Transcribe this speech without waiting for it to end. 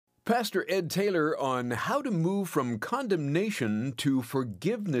Pastor Ed Taylor on how to move from condemnation to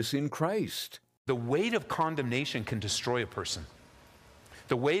forgiveness in Christ. The weight of condemnation can destroy a person.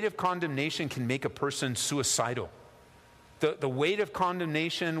 The weight of condemnation can make a person suicidal. The weight of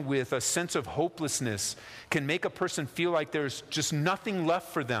condemnation with a sense of hopelessness can make a person feel like there's just nothing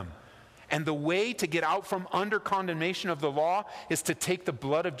left for them. And the way to get out from under condemnation of the law is to take the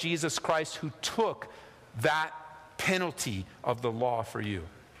blood of Jesus Christ, who took that penalty of the law for you.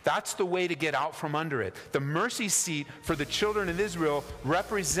 That's the way to get out from under it. The mercy seat for the children of Israel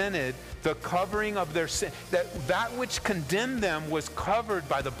represented the covering of their sin. That which condemned them was covered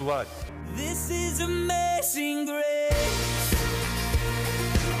by the blood. This is amazing grace.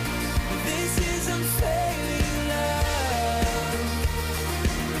 This is unfailing love.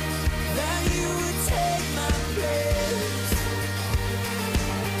 That you would take my place.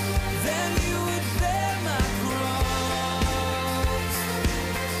 Then you would bear my cross.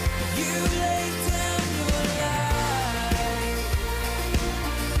 You laid down your life.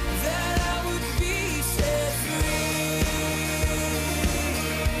 That I would be set free.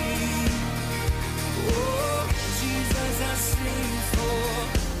 Oh, Jesus, I sing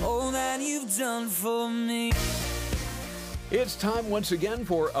for all that you've done for me. It's time once again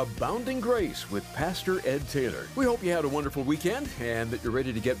for Abounding Grace with Pastor Ed Taylor. We hope you had a wonderful weekend and that you're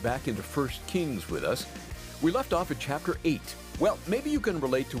ready to get back into 1 Kings with us. We left off at chapter 8. Well, maybe you can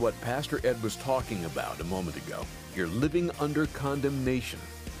relate to what Pastor Ed was talking about a moment ago. You're living under condemnation.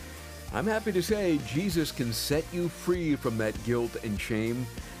 I'm happy to say Jesus can set you free from that guilt and shame,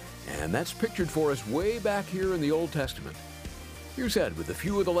 and that's pictured for us way back here in the Old Testament. Here's Ed with a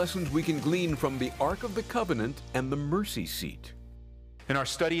few of the lessons we can glean from the Ark of the Covenant and the mercy seat. In our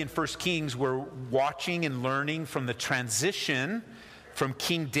study in 1 Kings, we're watching and learning from the transition from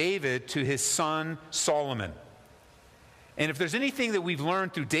King David to his son Solomon. And if there's anything that we've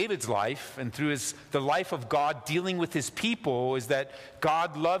learned through David's life and through the life of God dealing with his people, is that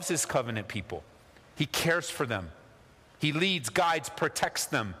God loves his covenant people. He cares for them. He leads, guides, protects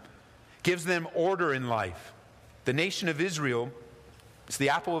them, gives them order in life. The nation of Israel is the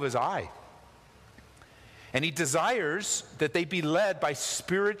apple of his eye. And he desires that they be led by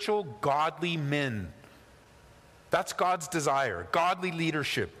spiritual, godly men. That's God's desire, godly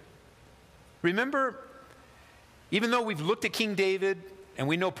leadership. Remember, even though we've looked at King David, and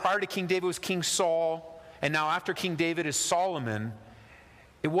we know prior to King David was King Saul, and now after King David is Solomon,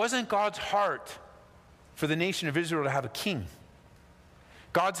 it wasn't God's heart for the nation of Israel to have a king.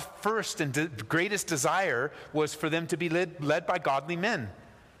 God's first and greatest desire was for them to be led by godly men.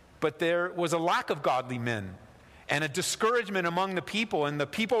 But there was a lack of godly men and a discouragement among the people, and the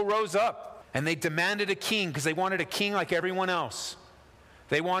people rose up and they demanded a king because they wanted a king like everyone else.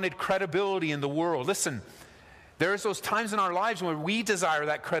 They wanted credibility in the world. Listen, there's those times in our lives where we desire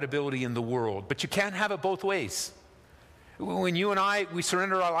that credibility in the world, but you can't have it both ways. When you and I, we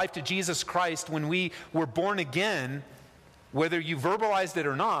surrendered our life to Jesus Christ, when we were born again, whether you verbalized it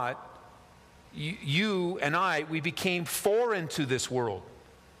or not, you and I, we became foreign to this world.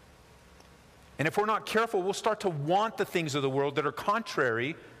 And if we're not careful, we'll start to want the things of the world that are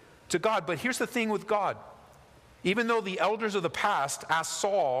contrary to God. But here's the thing with God. Even though the elders of the past asked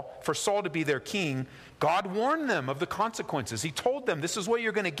Saul for Saul to be their king, God warned them of the consequences. He told them, this is what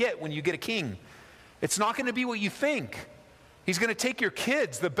you're going to get when you get a king. It's not going to be what you think. He's going to take your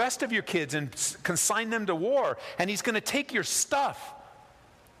kids, the best of your kids, and consign them to war. And he's going to take your stuff,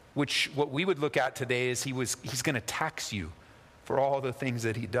 which what we would look at today is he's going to tax you for all the things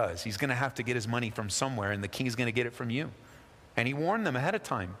that he does. He's going to have to get his money from somewhere, and the king's going to get it from you. And he warned them ahead of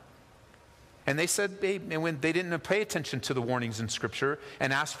time. And they said, and when they didn't pay attention to the warnings in Scripture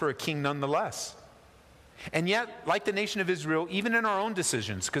and asked for a king nonetheless. And yet, like the nation of Israel, even in our own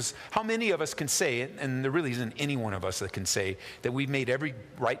decisions, because how many of us can say, and there really isn't any one of us that can say, that we've made every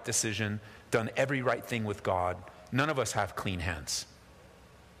right decision, done every right thing with God. None of us have clean hands.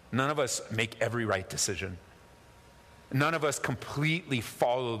 None of us make every right decision. None of us completely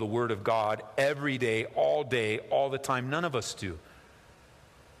follow the Word of God every day, all the time. None of us do.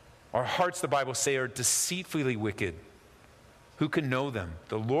 Our hearts, the Bible says, are deceitfully wicked. Who can know them?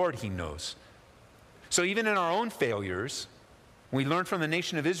 The Lord, He knows. So even in our own failures, we learn from the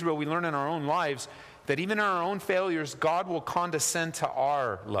nation of Israel, we learn in our own lives that even in our own failures, God will condescend to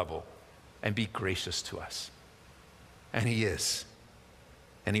our level and be gracious to us. And He is.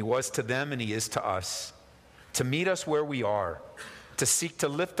 And He was to them and He is to us. To meet us where we are, to seek to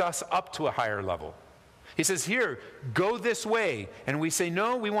lift us up to a higher level. He says, here, go this way. And we say,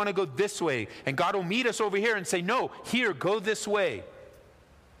 no, we want to go this way. And God will meet us over here and say, no, here, go this way.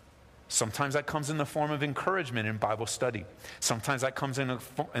 Sometimes that comes in the form of encouragement in Bible study. Sometimes that comes in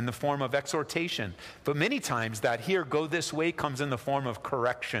the form of exhortation. But many times that here, go this way, comes in the form of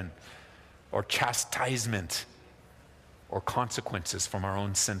correction or chastisement or consequences from our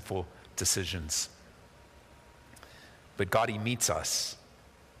own sinful decisions. But God, he meets us.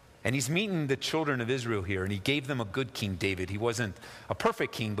 And he's meeting the children of Israel here, and he gave them a good King David. He wasn't a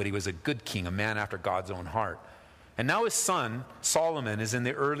perfect king, but he was a good king, a man after God's own heart. And now his son, Solomon, is in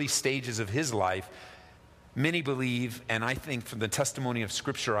the early stages of his life. Many believe, and I think from the testimony of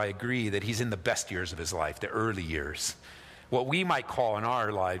Scripture, I agree, that he's in the best years of his life, the early years. What we might call in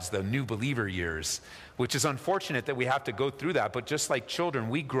our lives the new believer years, which is unfortunate that we have to go through that. But just like children,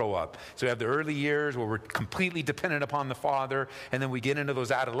 we grow up. So we have the early years where we're completely dependent upon the Father. And then we get into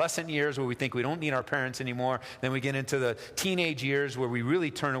those adolescent years where we think we don't need our parents anymore. Then we get into the teenage years where we really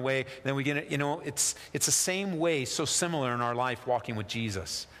turn away. Then we get, it's the same way, so similar in our life walking with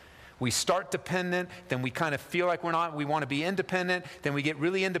Jesus. We start dependent, then we kind of feel like we want to be independent, then we get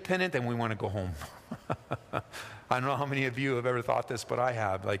really independent, then we want to go home. I don't know how many of you have ever thought this, but I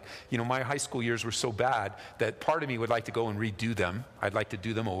have. My high school years were so bad that part of me would like to go and redo them. I'd like to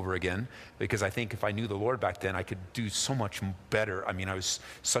do them over again because I think if I knew the Lord back then, I could do so much better. I was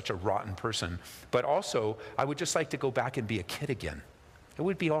such a rotten person. But also, I would just like to go back and be a kid again. It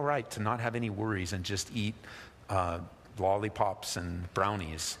would be all right to not have any worries and just eat lollipops and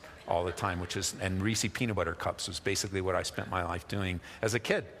brownies all the time, and Reese peanut butter cups was basically what I spent my life doing as a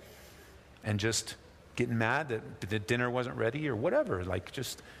kid. And just getting mad that the dinner wasn't ready or whatever,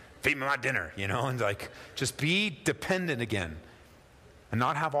 just feed me my dinner, and just be dependent again and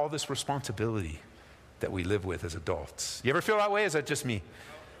not have all this responsibility that we live with as adults. You ever feel that way? Is that just me?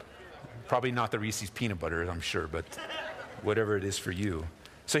 Probably not the Reese's peanut butter, I'm sure, but whatever it is for you.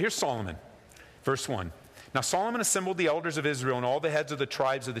 So here's Solomon, verse 1. Now Solomon assembled the elders of Israel and all the heads of the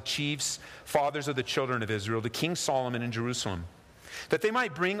tribes of the chiefs, fathers of the children of Israel, to King Solomon in Jerusalem, that they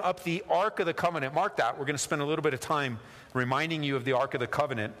might bring up the Ark of the Covenant. Mark that. We're going to spend a little bit of time reminding you of the Ark of the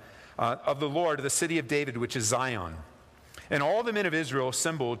Covenant of the Lord, the city of David, which is Zion. And all the men of Israel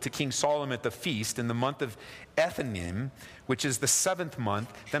assembled to King Solomon at the feast in the month of Ethanim, which is the 7th month.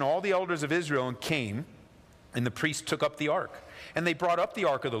 Then all the elders of Israel came, and the priests took up the ark. And they brought up the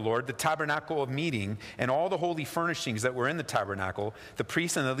ark of the Lord, the tabernacle of meeting, and all the holy furnishings that were in the tabernacle. The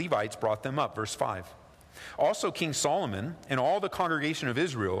priests and the Levites brought them up. Verse 5. Also King Solomon and all the congregation of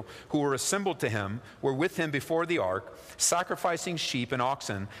Israel who were assembled to him were with him before the ark, sacrificing sheep and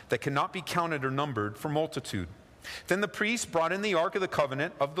oxen that cannot be counted or numbered for multitude. Then the priests brought in the ark of the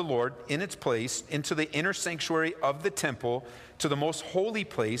covenant of the Lord in its place into the inner sanctuary of the temple to the most holy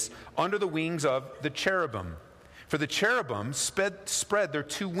place under the wings of the cherubim. For the cherubim spread their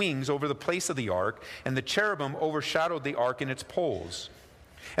 2 wings over the place of the ark, and the cherubim overshadowed the ark in its poles.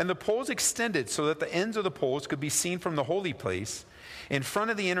 And the poles extended so that the ends of the poles could be seen from the holy place in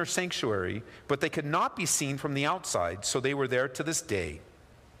front of the inner sanctuary, but they could not be seen from the outside, so they were there to this day.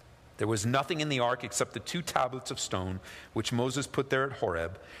 There was nothing in the ark except the 2 tablets of stone, which Moses put there at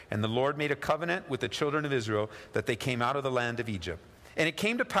Horeb. And the Lord made a covenant with the children of Israel that they came out of the land of Egypt. And it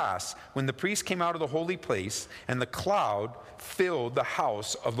came to pass, when the priests came out of the holy place, and the cloud filled the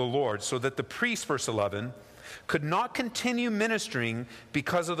house of the Lord, so that the priests, verse 11, could not continue ministering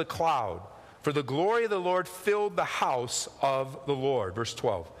because of the cloud. For the glory of the Lord filled the house of the Lord. Verse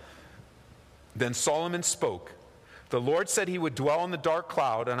 12. Then Solomon spoke. The Lord said he would dwell in the dark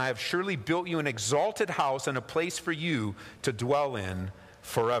cloud, and I have surely built you an exalted house and a place for you to dwell in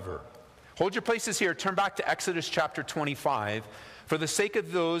forever. Hold your places here. Turn back to Exodus chapter 25. For the sake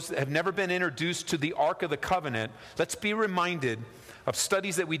of those that have never been introduced to the Ark of the Covenant, let's be reminded of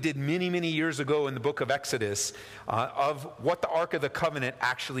studies that we did many, many years ago in the book of Exodus of what the Ark of the Covenant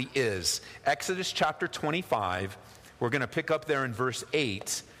actually is. Exodus chapter 25, we're going to pick up there in verse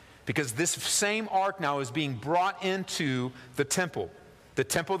 8, because this same ark now is being brought into the temple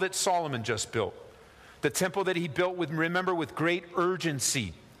that Solomon just built, the temple that he built with great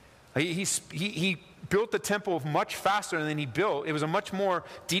urgency. He built the temple much faster than he built. It was a much more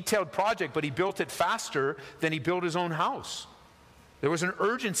detailed project, but he built it faster than he built his own house. There was an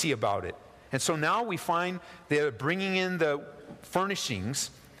urgency about it. And so now we find they're bringing in the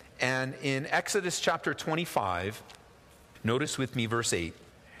furnishings. And in Exodus chapter 25, notice with me verse 8.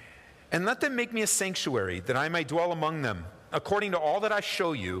 And let them make me a sanctuary, that I may dwell among them, according to all that I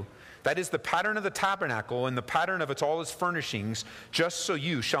show you. That is the pattern of the tabernacle and the pattern of all its furnishings, just so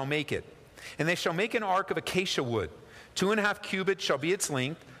you shall make it. And they shall make an ark of acacia wood. 2.5 cubits shall be its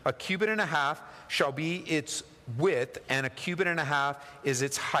length, 1.5 cubits shall be its width, and 1.5 cubits is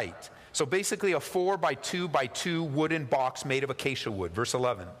its height. So basically a 4 by 2 by 2 wooden box made of acacia wood. Verse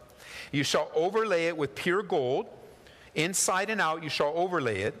 11. You shall overlay it with pure gold. Inside and out you shall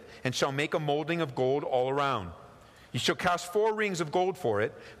overlay it, and shall make a molding of gold all around. You shall cast 4 rings of gold for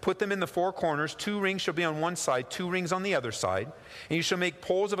it, put them in the 4 corners. 2 rings shall be on one side, 2 rings on the other side. And you shall make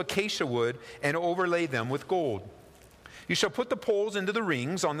poles of acacia wood and overlay them with gold. You shall put the poles into the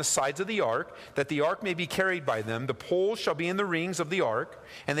rings on the sides of the ark, that the ark may be carried by them. The poles shall be in the rings of the ark,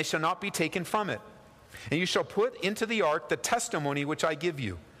 and they shall not be taken from it. And you shall put into the ark the testimony which I give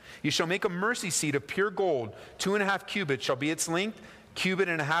you. You shall make a mercy seat of pure gold. 2.5 cubits shall be its length,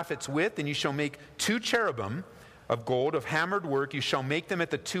 1.5 cubits its width. And you shall make 2 cherubim of gold of hammered work. You shall make them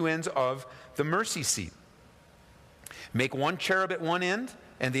at the 2 ends of the mercy seat. Make 1 cherub at one end,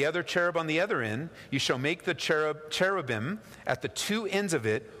 and the other cherub on the other end. You shall make the cherubim at the 2 ends of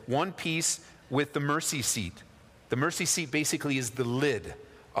it, one piece with the mercy seat. The mercy seat basically is the lid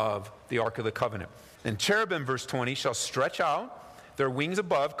of the Ark of the Covenant. And cherubim, verse 20, shall stretch out their wings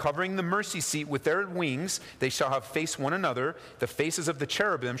above, covering the mercy seat with their wings. They shall have faced one another. The faces of the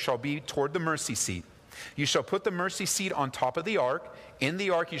cherubim shall be toward the mercy seat. You shall put the mercy seat on top of the ark. In the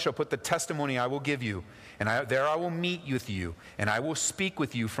ark you shall put the testimony I will give you. And there I will meet with you, and I will speak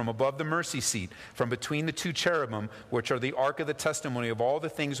with you from above the mercy seat, from between the 2 cherubim, which are the ark of the testimony of all the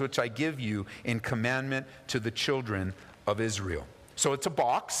things which I give you in commandment to the children of Israel. So it's a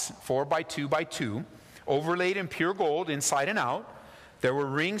box, 4 by 2 by 2, overlaid in pure gold inside and out. There were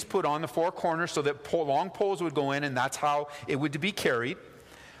rings put on the 4 corners so that long poles would go in, and that's how it would be carried.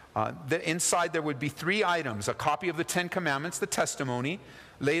 Inside there would be 3 items: a copy of the 10 Commandments, the testimony,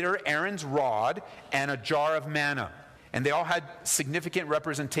 later Aaron's rod, and a jar of manna. And they all had significant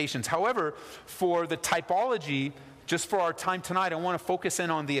representations. However, for the typology, just for our time tonight, I want to focus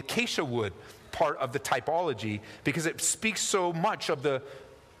in on the acacia wood part of the typology, because it speaks so much of the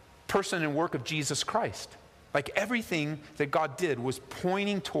person and work of Jesus Christ. Like everything that God did was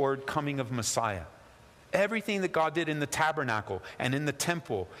pointing toward coming of Messiah. Everything that God did in the tabernacle and in the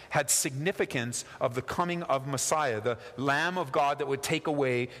temple had significance of the coming of Messiah, the Lamb of God that would take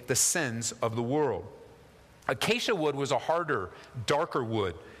away the sins of the world. Acacia wood was a harder, darker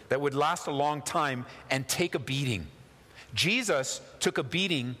wood that would last a long time and take a beating. Jesus took a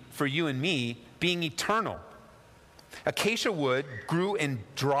beating for you and me, being eternal. Acacia wood grew in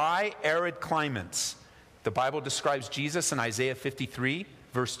dry, arid climates. The Bible describes Jesus in Isaiah 53,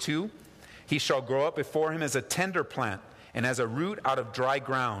 verse 2. He shall grow up before him as a tender plant and as a root out of dry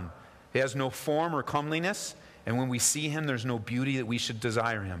ground. He has no form or comeliness, and when we see him, there's no beauty that we should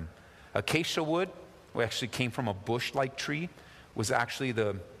desire him. Acacia wood, which actually came from a bush-like tree, was actually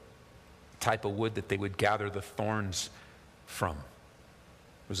the type of wood that they would gather the thorns from.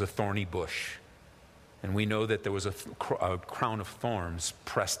 It was a thorny bush. And we know that there was a crown of thorns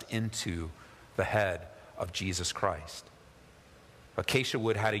pressed into the head of Jesus Christ. Acacia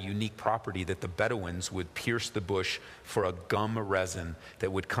wood had a unique property that the Bedouins would pierce the bush for a gum resin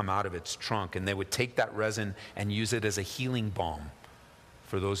that would come out of its trunk, and they would take that resin and use it as a healing balm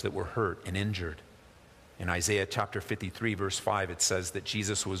for those that were hurt and injured. In Isaiah chapter 53, verse 5, it says that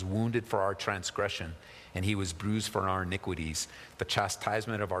Jesus was wounded for our transgression, and he was bruised for our iniquities. The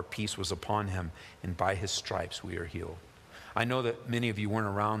chastisement of our peace was upon him, and by his stripes we are healed. I know that many of you weren't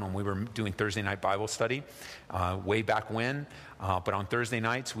around when we were doing Thursday night Bible study way back when, but on Thursday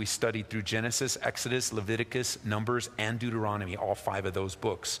nights we studied through Genesis, Exodus, Leviticus, Numbers, and Deuteronomy, all 5 of those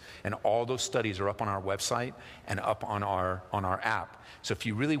books. And all those studies are up on our website and up on our app. So if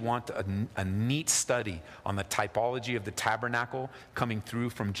you really want a neat study on the typology of the tabernacle coming through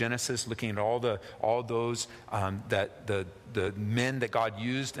from Genesis, looking at all those that the men that God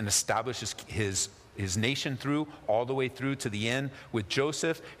used and established his nation through, all the way through to the end with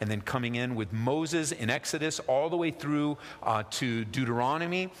Joseph, and then coming in with Moses in Exodus, all the way through to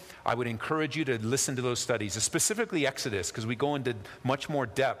Deuteronomy, I would encourage you to listen to those studies, specifically Exodus, because we go into much more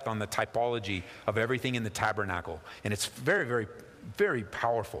depth on the typology of everything in the tabernacle. And it's very, very, very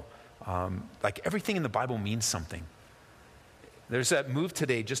powerful. Like everything in the Bible means something. There's that move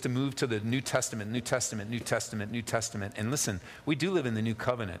today just to move to the New Testament, New Testament, New Testament, New Testament. And listen, we do live in the New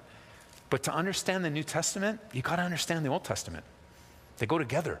Covenant. But to understand the New Testament, you got to understand the Old Testament. They go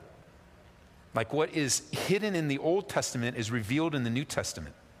together. Like what is hidden in the Old Testament is revealed in the New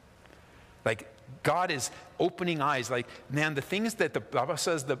Testament. Like God is opening eyes. Like, man, the things that the Bible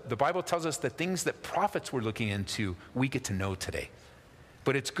says, the Bible tells us the things that prophets were looking into, we get to know today.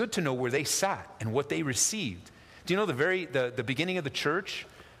 But it's good to know where they sat and what they received. Do you know the beginning of the church?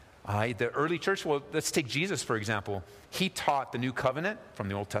 The early church, well, let's take Jesus, for example. He taught the New Covenant from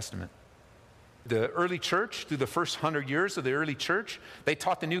the Old Testament. The early church, through the first 100 years of the early church, they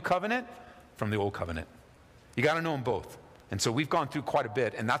taught the New Covenant from the Old Covenant. You got to know them both. And so we've gone through quite a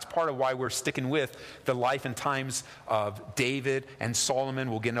bit, and that's part of why we're sticking with the life and times of David and Solomon.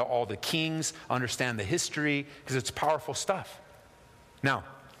 We'll get into all the kings, understand the history, because it's powerful stuff. Now,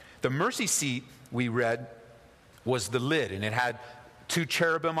 the mercy seat we read was the lid, and it had 2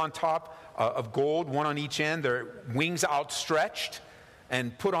 cherubim on top of gold, one on each end, their wings outstretched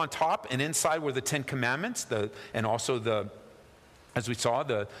and put on top, and inside were the 10 commandments, and also as we saw,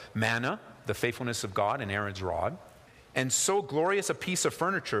 the manna, the faithfulness of God, and Aaron's rod. And so glorious a piece of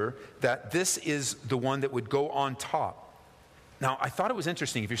furniture that this is the one that would go on top. Now, I thought it was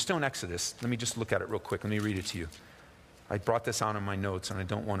interesting. If you're still in Exodus, let me just look at it real quick. Let me read it to you. I brought this out in my notes, and I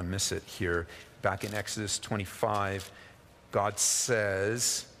don't want to miss it here. Back in Exodus 25, God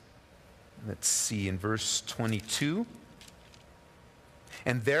says, let's see, in verse 22,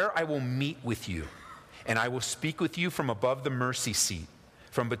 "And there I will meet with you, and I will speak with you from above the mercy seat,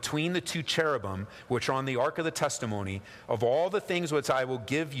 from between the 2 cherubim which are on the ark of the testimony, of all the things which I will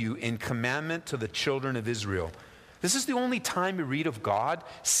give you in commandment to the children of Israel." This is the only time we read of God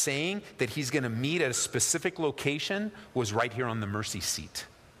saying that he's going to meet at a specific location, was right here on the mercy seat.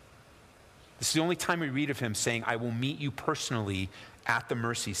 This is the only time we read of him saying, "I will meet you personally at the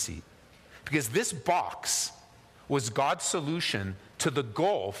mercy seat." Because this box was God's solution to the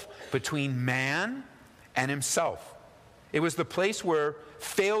gulf between man and himself. It was the place where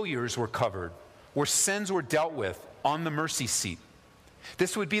failures were covered, where sins were dealt with on the mercy seat.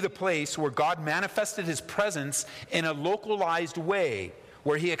 This would be the place where God manifested his presence in a localized way,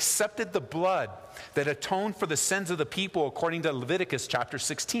 where he accepted the blood that atoned for the sins of the people according to Leviticus chapter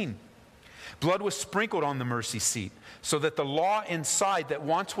 16. Blood was sprinkled on the mercy seat so that the law inside that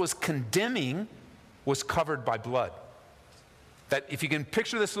once was condemning was covered by blood. That if you can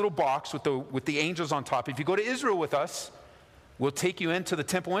picture this little box with the angels on top, if you go to Israel with us, we'll take you into the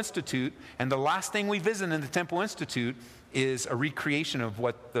Temple Institute, and the last thing we visit in the Temple Institute is a recreation of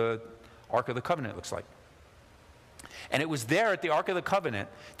what the Ark of the Covenant looks like. And it was there at the Ark of the Covenant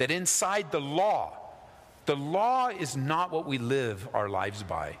that inside the law is not what we live our lives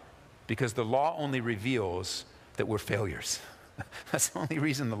by, because the law only reveals that we're failures. That's the only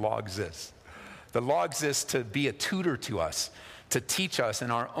reason the law exists. The law exists to be a tutor to us, to teach us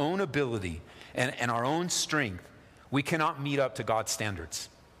in our own ability and our own strength. We cannot meet up to God's standards.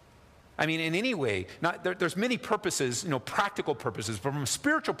 I mean, in any way, there's many purposes, practical purposes. But from a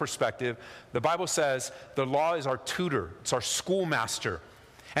spiritual perspective, the Bible says the law is our tutor. It's our schoolmaster.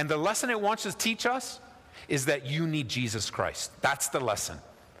 And the lesson it wants to teach us is that you need Jesus Christ. That's the lesson.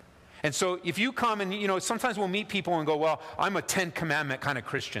 And so if you come and, sometimes we'll meet people and go, well, I'm a 10 commandment kind of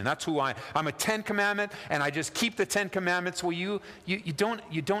Christian. That's who I'm a 10 commandment, and I just keep the 10 commandments. Well, you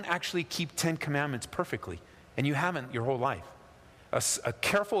don't actually keep 10 commandments perfectly. And you haven't your whole life. A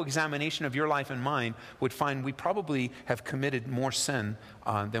careful examination of your life and mine would find we probably have committed more sin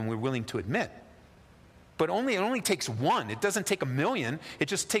than we're willing to admit. But it only takes one. It doesn't take a million. It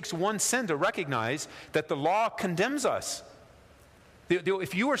just takes one sin to recognize that the law condemns us.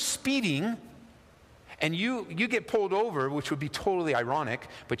 If you are speeding and you get pulled over, which would be totally ironic,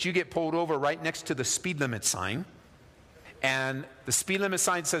 but you get pulled over right next to the speed limit sign, and the speed limit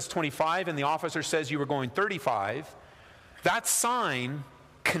sign says 25, and the officer says you were going 35, that sign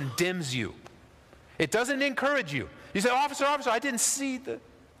condemns you. It doesn't encourage you. You say, officer, I didn't see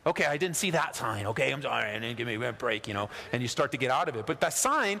I didn't see that sign. Okay, I'm sorry, and then give me a break, and you start to get out of it. But that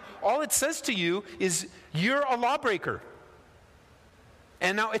sign, all it says to you is you're a lawbreaker.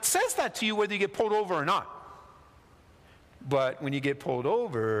 And now it says that to you whether you get pulled over or not. But when you get pulled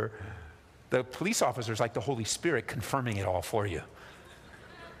over, the police officer is like the Holy Spirit confirming it all for you.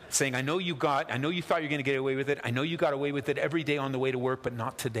 Saying, I know you thought you were going to get away with it. I know you got away with it every day on the way to work, but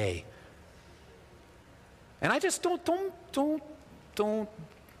not today. And I just don't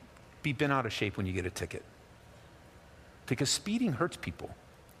be bent out of shape when you get a ticket. Because speeding hurts people.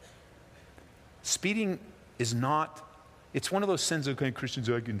 Speeding is not, it's one of those sins that Christians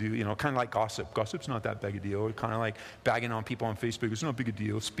I can do, kind of like gossip. Gossip's not that big a deal. Kind of like bagging on people on Facebook. It's not big a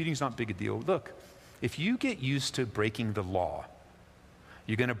deal. Speeding's not big a deal. Look, if you get used to breaking the law,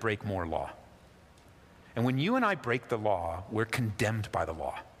 you're going to break more law. And when you and I break the law, we're condemned by the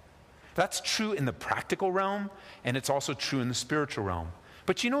law. That's true in the practical realm, and it's also true in the spiritual realm.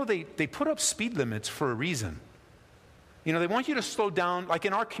 But they put up speed limits for a reason. They want you to slow down, like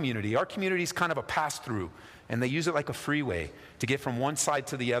in our community. Our community is kind of a pass-through, and they use it like a freeway to get from one side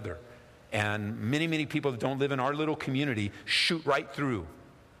to the other. And many, many people that don't live in our little community shoot right through.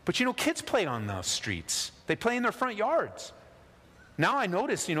 But kids play on those streets. They play in their front yards. Now I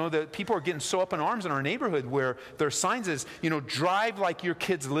notice, that people are getting so up in arms in our neighborhood where their signs is, drive like your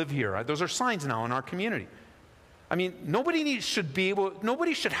kids live here. Those are signs now in our community. I mean, nobody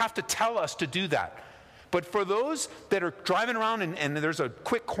should have to tell us to do that. But for those that are driving around and there's a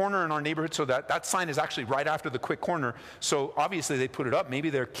quick corner in our neighborhood, so that sign is actually right after the quick corner. So obviously they put it up. Maybe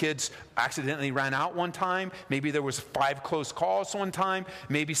their kids accidentally ran out one time. Maybe there was 5 close calls one time.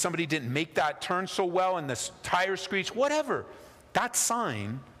 Maybe somebody didn't make that turn so well and the tire screeched, whatever. That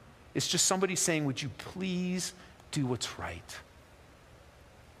sign is just somebody saying, would you please do what's right?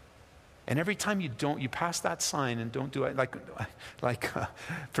 And every time you pass that sign and don't do it,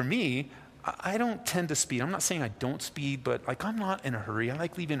 for me, I don't tend to speed. I'm not saying I don't speed, but I'm not in a hurry. I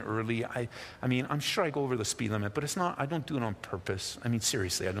like leaving early. I mean, I'm sure I go over the speed limit, but I don't do it on purpose. I mean,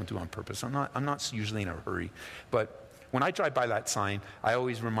 seriously, I don't do it on purpose. I'm not usually in a hurry. But when I drive by that sign, I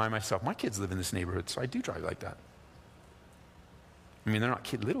always remind myself, my kids live in this neighborhood, so I do drive like that. I mean, they're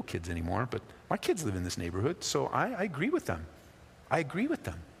not little kids anymore, but my kids live in this neighborhood, so I agree with them. I agree with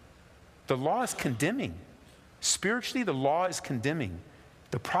them. The law is condemning. Spiritually, the law is condemning.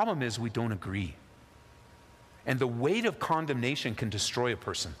 The problem is we don't agree. And the weight of condemnation can destroy a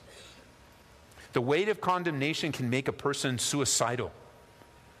person. The weight of condemnation can make a person suicidal.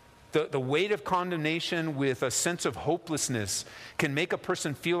 The weight of condemnation with a sense of hopelessness can make a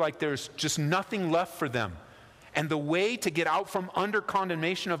person feel like there's just nothing left for them. And the way to get out from under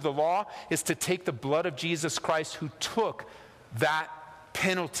condemnation of the law is to take the blood of Jesus Christ, who took that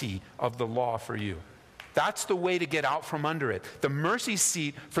penalty of the law for you. That's the way to get out from under it. The mercy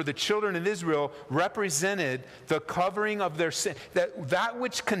seat for the children of Israel represented the covering of their sin. That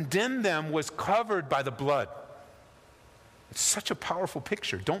which condemned them was covered by the blood. It's such a powerful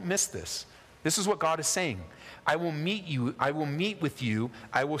picture. Don't miss this. This is what God is saying. I will meet you. I will meet with you.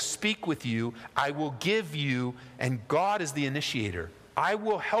 I will speak with you. I will give you. And God is the initiator. I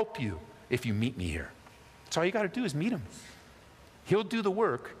will help you if you meet me here. That's all you got to do is meet him. He'll do the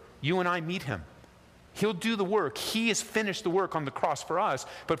work. You and I meet him. He'll do the work. He has finished the work on the cross for us.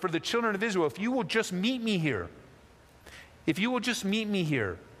 But for the children of Israel, if you will just meet me here,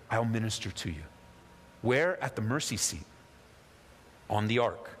 I'll minister to you. Where? At the mercy seat. On the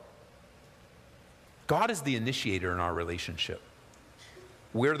ark. God is the initiator in our relationship.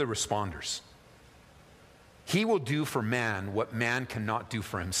 We're the responders. He will do for man what man cannot do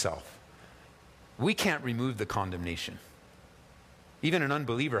for himself. We can't remove the condemnation. Even an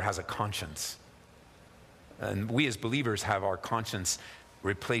unbeliever has a conscience. And we as believers have our conscience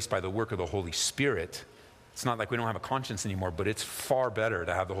replaced by the work of the Holy Spirit. It's not like we don't have a conscience anymore, but it's far better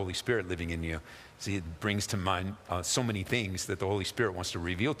to have the Holy Spirit living in you. See, it brings to mind so many things that the Holy Spirit wants to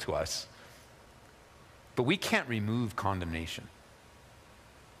reveal to us. But we can't remove condemnation.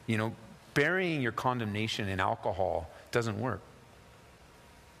 You know, burying your condemnation in alcohol doesn't work.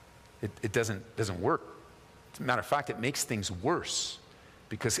 It doesn't work. As a matter of fact, it makes things worse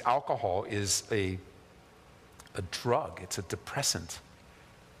because alcohol is a drug. It's a depressant.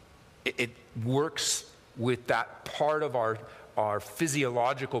 It works with that part of our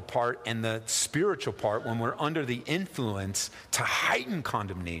physiological part and the spiritual part when we're under the influence to heighten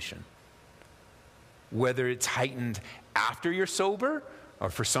condemnation. Whether it's heightened after you're sober, or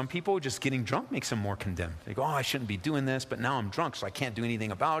for some people, just getting drunk makes them more condemned. They go, oh, I shouldn't be doing this, but now I'm drunk, so I can't do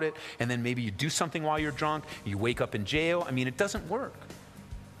anything about it. And then maybe you do something while you're drunk, you wake up in jail. I mean, it doesn't work.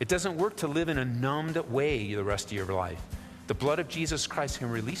 It doesn't work to live in a numbed way the rest of your life. The blood of Jesus Christ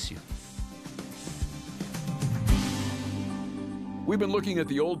can release you. We've been looking at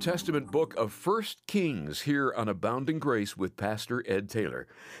the Old Testament book of 1 Kings here on Abounding Grace with Pastor Ed Taylor.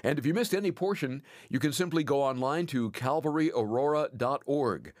 And if you missed any portion, you can simply go online to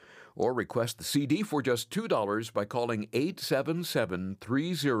calvaryaurora.org or request the CD for just $2 by calling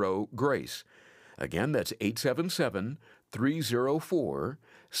 877-30-GRACE. Again, that's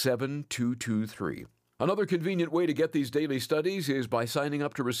 877-304-7223. Another convenient way to get these daily studies is by signing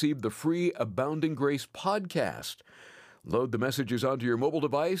up to receive the free Abounding Grace podcast. Load the messages onto your mobile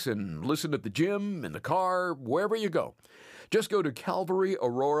device and listen at the gym, in the car, wherever you go. Just go to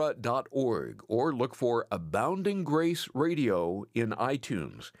calvaryaurora.org or look for Abounding Grace Radio in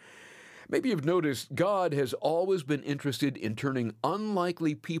iTunes. Maybe you've noticed God has always been interested in turning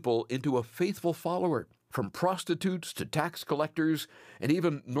unlikely people into a faithful follower, from prostitutes to tax collectors and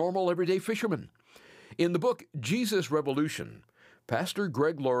even normal everyday fishermen. In the book Jesus Revolution, Pastor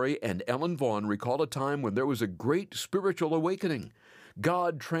Greg Laurie and Ellen Vaughn recall a time when there was a great spiritual awakening.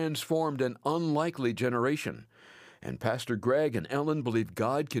 God transformed an unlikely generation. And Pastor Greg and Ellen believe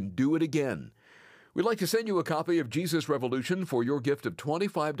God can do it again. We'd like to send you a copy of Jesus Revolution for your gift of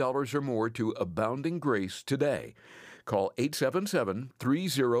 $25 or more to Abounding Grace today. Call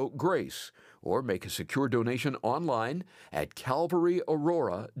 877-30-GRACE or make a secure donation online at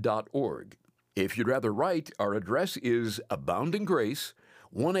calvaryaurora.org. If you'd rather write, our address is Abounding Grace,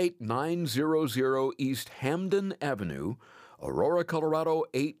 18900 East Hamden Avenue, Aurora, Colorado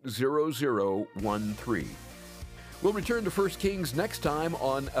 80013. We'll return to 1 Kings next time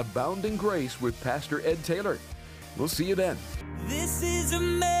on Abounding Grace with Pastor Ed Taylor. We'll see you then. This is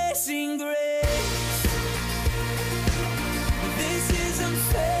amazing grace. This is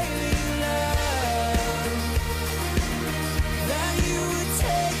unfailing love. That you would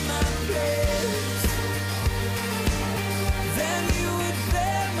take my place. That you would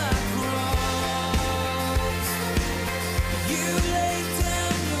bear my cross. You laid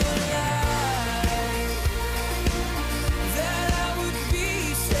down your life. That I would be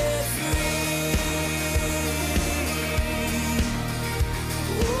set free.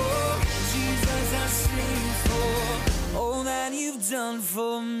 Oh, Jesus, I sing for all that you've done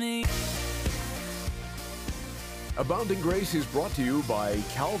for me. Abounding Grace is brought to you by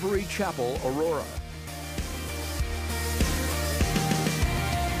Calvary Chapel, Aurora.